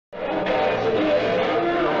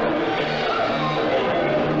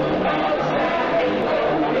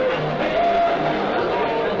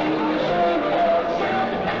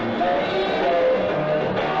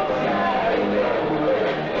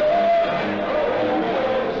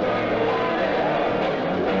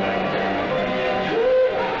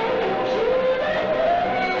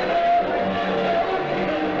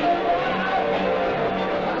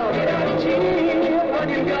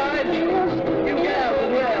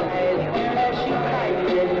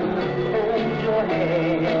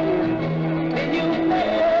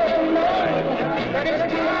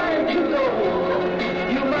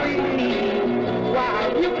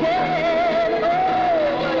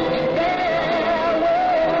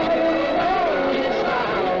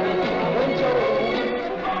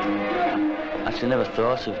'cause I never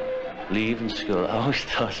thought of leaving school. I always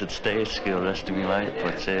thought I'd stay at school the rest of my life,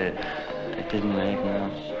 but it didn't make no.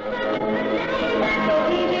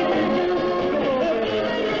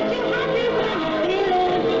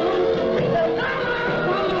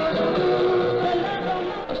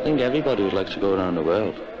 I think everybody would like to go around the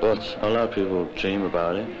world, but a lot of people dream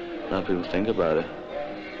about it, a lot of people think about it.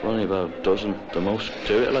 Only about a dozen, the most,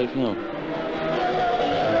 do it, like, you know.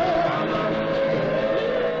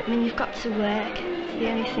 I mean, you've got to work. It's the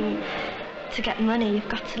only thing. To get money, you've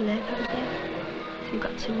got to live, haven't you? So you've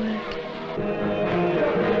got to work.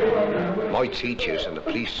 My teachers and the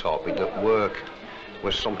police taught me that work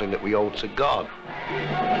was something that we owed to God.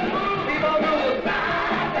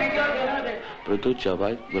 But a good job,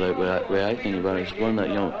 way I think about it, is one that,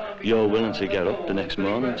 you know, you're willing to get up the next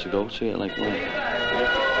morning to go to it, like, well.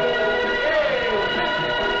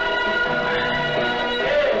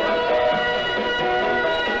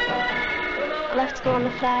 I left school on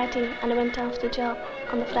the Friday and I went down for the job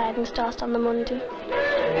on the Friday and started on the Monday.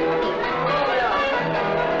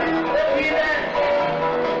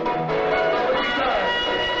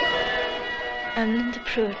 I'm Linda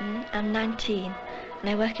Pruden, I'm 19 and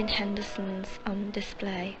I work in Henderson's on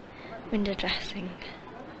display, window dressing.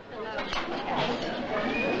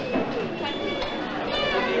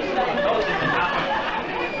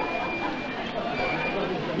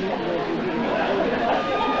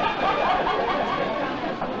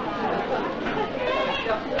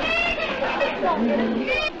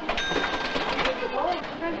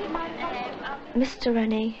 Mr.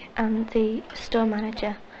 Rennie and the store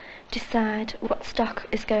manager decide what stock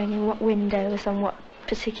is going in what windows on what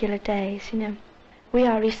particular days, you know. We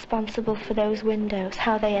are responsible for those windows,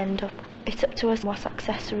 how they end up. It's up to us what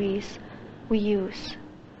accessories we use.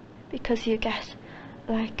 Because you get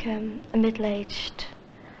like a middle-aged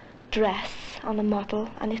dress on a model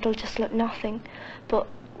and it'll just look nothing. But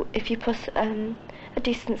if you put a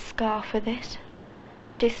decent scarf with it,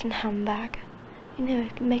 decent handbag, you know,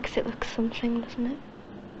 it makes it look something, doesn't it?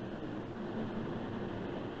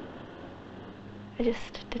 I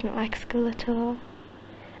just didn't like school at all.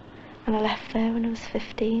 And I left there when I was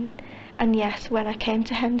 15. And yet, when I came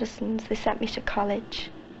to Henderson's, they sent me to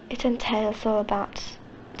college. It entails all about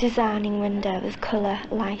designing windows, colour,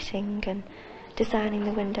 lighting, and designing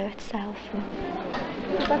the window itself.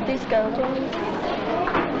 What about these gold ones?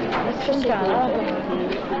 It's from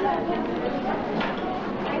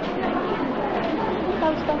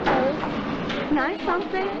How's that those? Nice,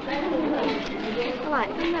 aren't they? I like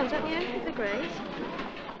them though, don't you? They're great.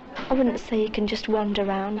 I wouldn't say you can just wander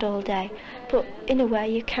around all day, but in a way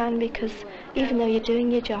you can, because even though you're doing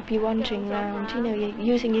your job, you're wandering around, you know, you're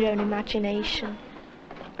using your own imagination.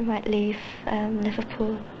 I might leave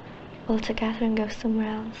Liverpool altogether and go somewhere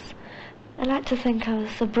else. I like to think I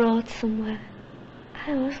was abroad somewhere.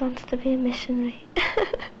 I always wanted to be a missionary.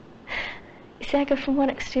 You see, I go from one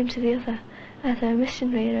extreme to the other. Either a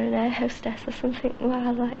missionary or an air hostess or something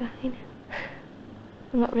wild like that, you know.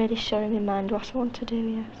 I'm not really sure in my mind what I want to do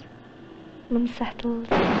yet. I'm unsettled.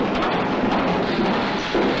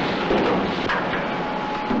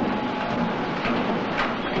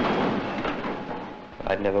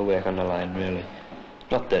 I'd never work on the line, really.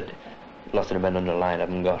 Not that lots of the men on the line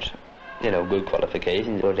haven't got, you know, good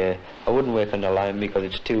qualifications, but I wouldn't work on the line because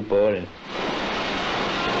it's too boring.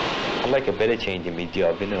 I'd like a bit of change in my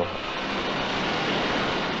job, you know.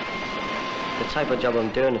 The type of job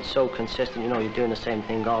I'm doing, it's so consistent, you know, you're doing the same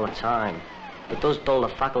thing all the time. It does dull the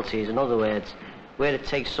faculties. In other words, where it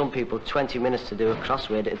takes some people 20 minutes to do a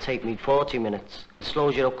crossword, it'll take me 40 minutes. It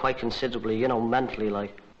slows you up quite considerably, you know, mentally,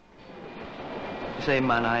 like. The same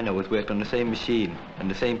man I know has worked on the same machine and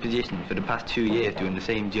the same position for the past 2 years doing the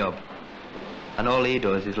same job. And all he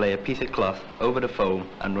does is lay a piece of cloth over the foam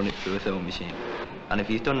and run it through a sewing machine. And if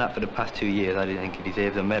he's done that for the past 2 years, I think he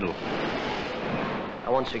deserves a medal. I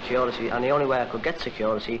want security, and the only way I could get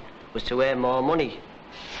security was to earn more money.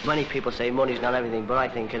 Many people say money's not everything, but I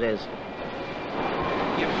think it is.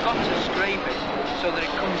 You've got to scrape it so that it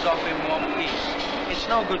comes off in one piece. It's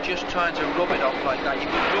no good just trying to rub it off like that. You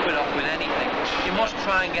can rub it off with anything. You must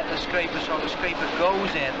try and get the scraper so the scraper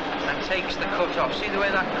goes in and takes the cut off. See the way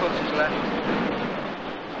that cut is left?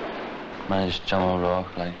 Mine is John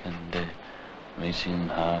O'Rourke, like, and I'm 18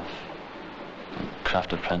 and a half.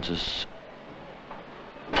 Craft apprentice.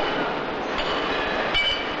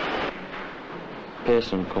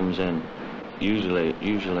 Person comes in, usually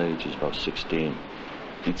age is about 16.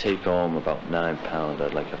 You take home about £9.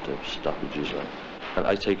 I'd like have to stoppages, like.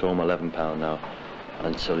 I take home £11 now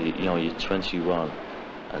until you're 21,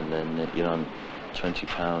 and then you're on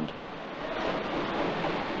 £20.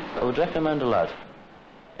 I would recommend a lad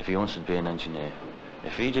if he wants to be an engineer.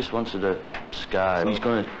 If he just wants to sky, he's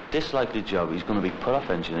going to dislike the job, he's going to be put off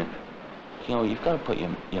engineering. You know, you've got to put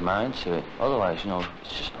your mind to it, otherwise, you know,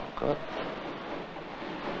 it's just not good.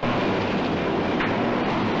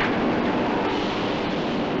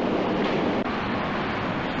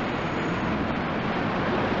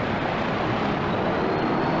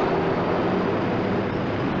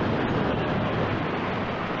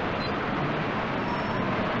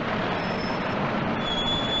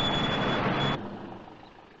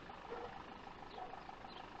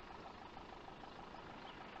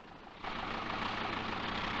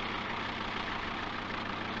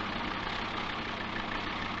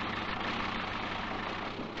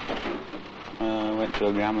 I went to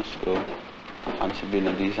a grammar school. I fancied being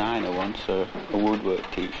a designer once, or a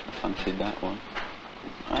woodwork teacher. I fancied that one.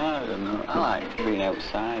 I don't know. I like being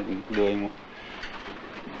outside and doing.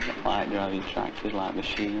 I like driving tractors, like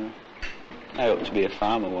machinery. I hope to be a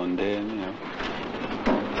farmer one day, and, you know.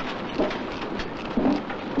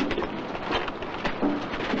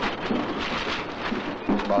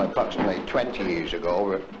 Well, approximately 20 years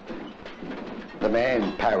ago, the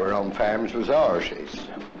main power on farms was horses.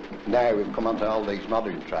 Now we've come onto all these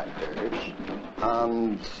modern tractors,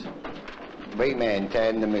 and we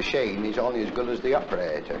maintain the machine is only as good as the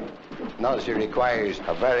operator. Not as he requires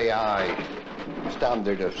a very high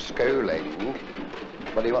standard of schooling,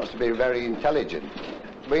 but he wants to be very intelligent.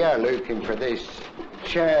 We are looking for this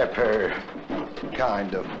sharper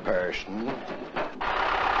kind of person.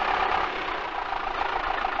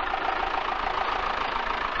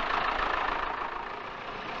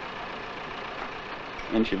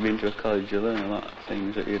 Once you've been to a college, you learn a lot of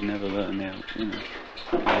things that you'd never learn out, you know.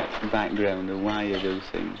 Like the background of why you do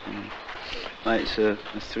things, you know. Like it's a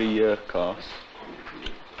 3-year course.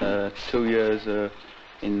 2 years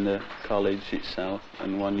in the college itself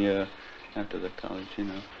and 1 year after the college, you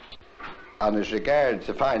know. And as regards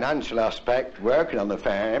the financial aspect, working on the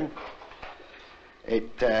farm,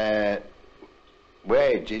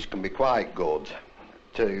 wages can be quite good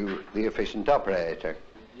to the efficient operator.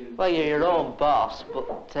 Well, you're your own boss,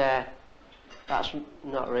 but that's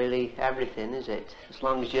not really everything, is it? As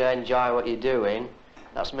long as you enjoy what you're doing,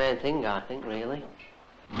 that's the main thing, I think, really.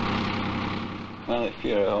 Well, if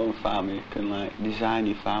you're a home farmer, you can, like, design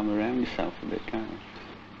your farm around yourself a bit, can't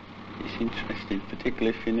you? It's interesting,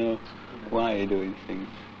 particularly if you know why you're doing things.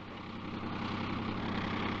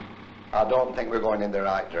 I don't think we're going in the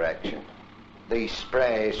right direction. These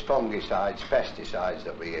sprays, fungicides, pesticides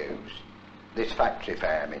that we use, this factory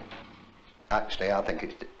farming, actually I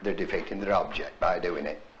think they're defeating their object by doing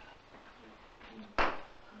it.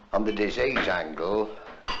 On the disease angle,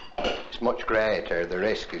 it's much greater, the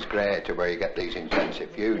risk is greater where you get these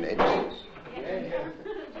intensive units.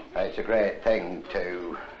 It's a great thing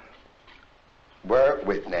to work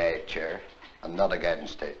with nature and not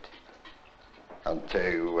against it, and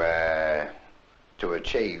to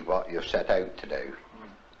achieve what you've set out to do,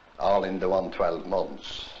 all in the 112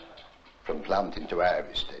 months. From planting to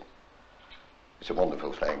harvesting. It's a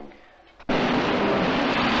wonderful thing.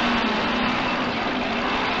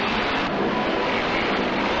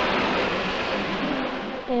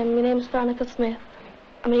 My name's Veronica Smith.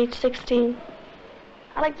 I'm age 16.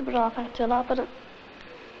 I like the Bra factory a lot, but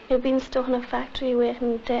you've been stuck in a factory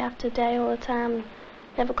working day after day all the time,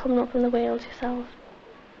 never coming up in the wheels yourself.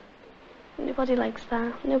 Nobody likes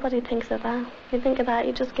that. Nobody thinks of that. If you think of that,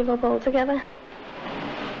 you just give up altogether.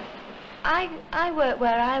 I work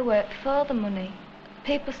where I work for the money.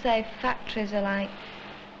 People say factories are like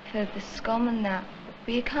for the scum and that,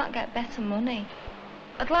 but you can't get better money.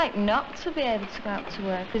 I'd like not to be able to go out to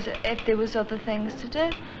work if there was other things to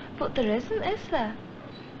do, but there isn't, is there?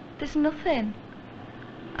 There's nothing.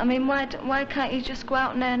 I mean, why can't you just go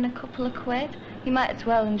out and earn a couple of quid? You might as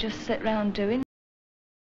well and just sit round doing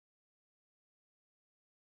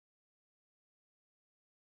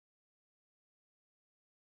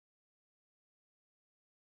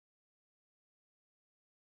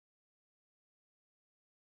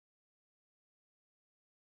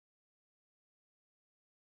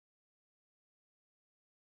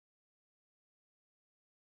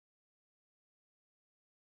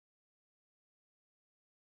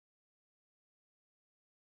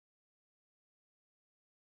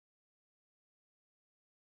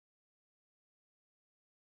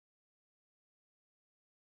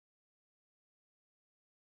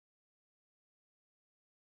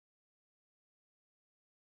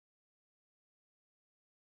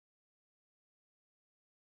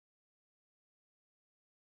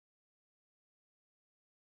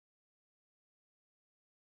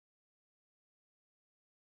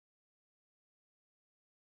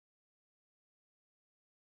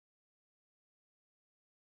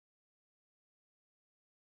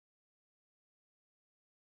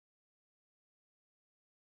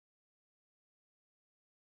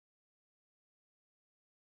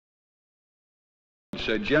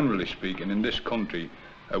say, generally speaking, in this country,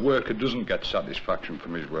 a worker doesn't get satisfaction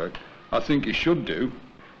from his work. I think he should do.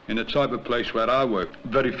 In the type of place where I work,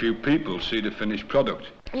 very few people see the finished product.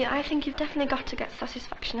 Yeah, I think you've definitely got to get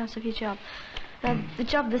satisfaction out of your job. The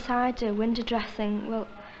job that I do, window dressing, well,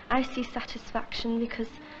 I see satisfaction because,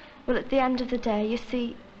 well, at the end of the day, you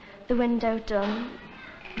see the window done.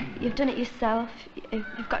 You've done it yourself.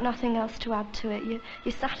 You've got nothing else to add to it.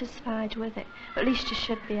 You're satisfied with it. At least you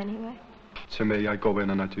should be anyway. To me, I go in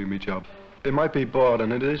and I do my job. It might be boring,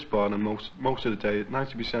 and it is boring most of the day.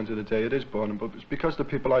 90% of the day it is boring, but it's because the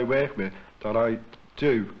people I work with that I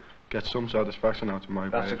do get some satisfaction out of my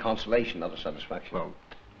work. That's a consolation, not a satisfaction.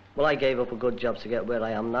 Well, I gave up a good job to get where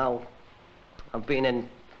I am now. I've been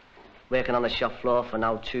working on the shop floor for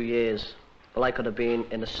now 2 years. Well, I could have been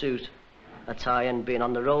in a suit, a tie, and been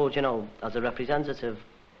on the road, you know, as a representative,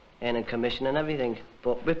 earning commission and everything.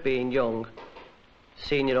 But with being young,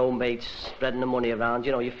 seeing your own mates spreading the money around,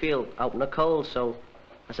 you know, you feel out in the cold. So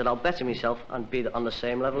I said, I'll better myself and be on the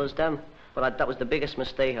same level as them. But that was the biggest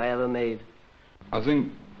mistake I ever made. I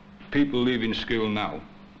think people leaving school now,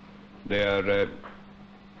 they're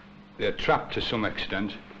trapped to some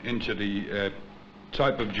extent into the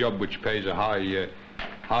type of job which pays a high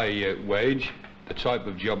wage, the type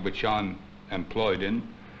of job which I'm employed in.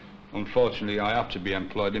 Unfortunately, I have to be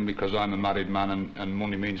employed in because I'm a married man and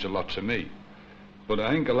money means a lot to me. But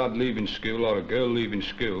I think a lad leaving school or a girl leaving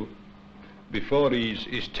school, before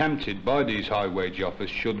he's tempted by these high wage offers,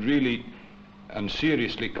 should really and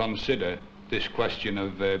seriously consider this question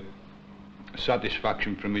of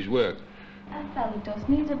satisfaction from his work. A fella does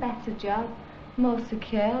need a better job, more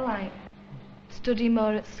secure, like, study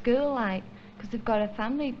more at school, like, because they've got a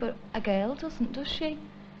family, but a girl doesn't, does she?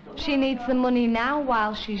 She needs the money now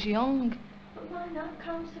while she's young. But why not?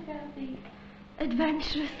 Can't a girl be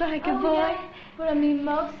adventurous like a boy? Yeah, but I mean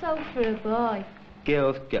more so for a boy.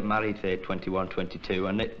 Girls get married, say, at 21, 22,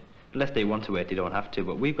 and unless they want to work, they don't have to.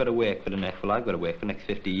 But we've got to work for the next, well, I've got to work for the next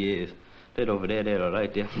 50 years. They're over there, they're all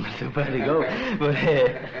right, they haven't got where to go. But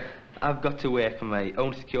I've got to work for my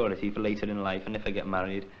own security for later in life, and if I get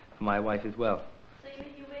married, for my wife as well. So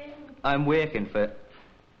you're working? I'm working for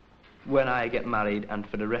when I get married and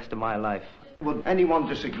for the rest of my life. Would anyone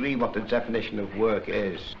disagree what the definition of work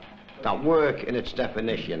is? That work in its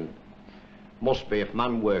definition must be, if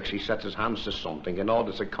man works, he sets his hands to something in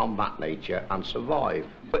order to combat nature and survive.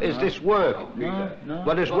 But is this work? No.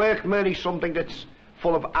 Well, is work merely something that's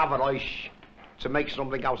full of avarice to make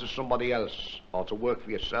something out of somebody else, or to work for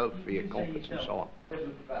yourself, for your comforts and so on? This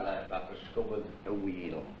fella that discovered a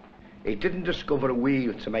wheel. He didn't discover a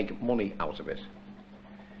wheel to make money out of it.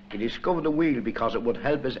 He discovered a wheel because it would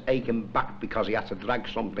help his aching back because he had to drag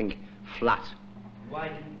something flat. Why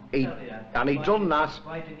didn't he And he done that.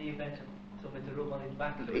 Why didn't he invent something to rub on his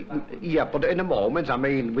back? Yeah, but in a moment, I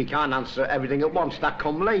mean, we can't answer everything at once. That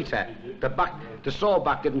come later. The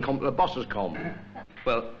sawback didn't come till the bosses come.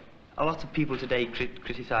 Well, a lot of people today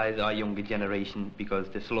criticise our younger generation because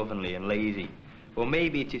they're slovenly and lazy. Well,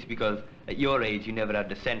 maybe it's just because at your age you never had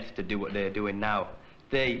the sense to do what they're doing now.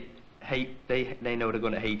 They know they're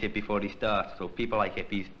going to hate it before they start, so people like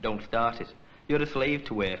hippies don't start it. You're a slave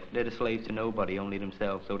to work, they're a slave to nobody, only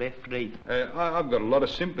themselves, so they're free. I've got a lot of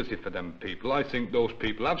sympathy for them people. I think those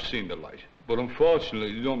people have seen the light, but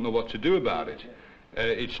unfortunately they don't know what to do about it.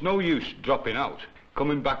 It's no use dropping out.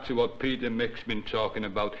 Coming back to what Peter Mick's been talking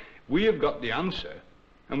about, we have got the answer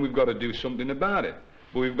and we've got to do something about it.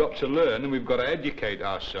 But we've got to learn and we've got to educate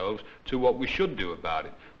ourselves to what we should do about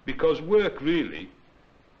it. Because work really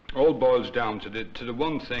all boils down to the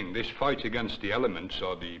one thing, this fight against the elements,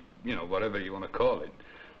 or the, you know, whatever you want to call it,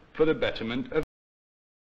 for the betterment of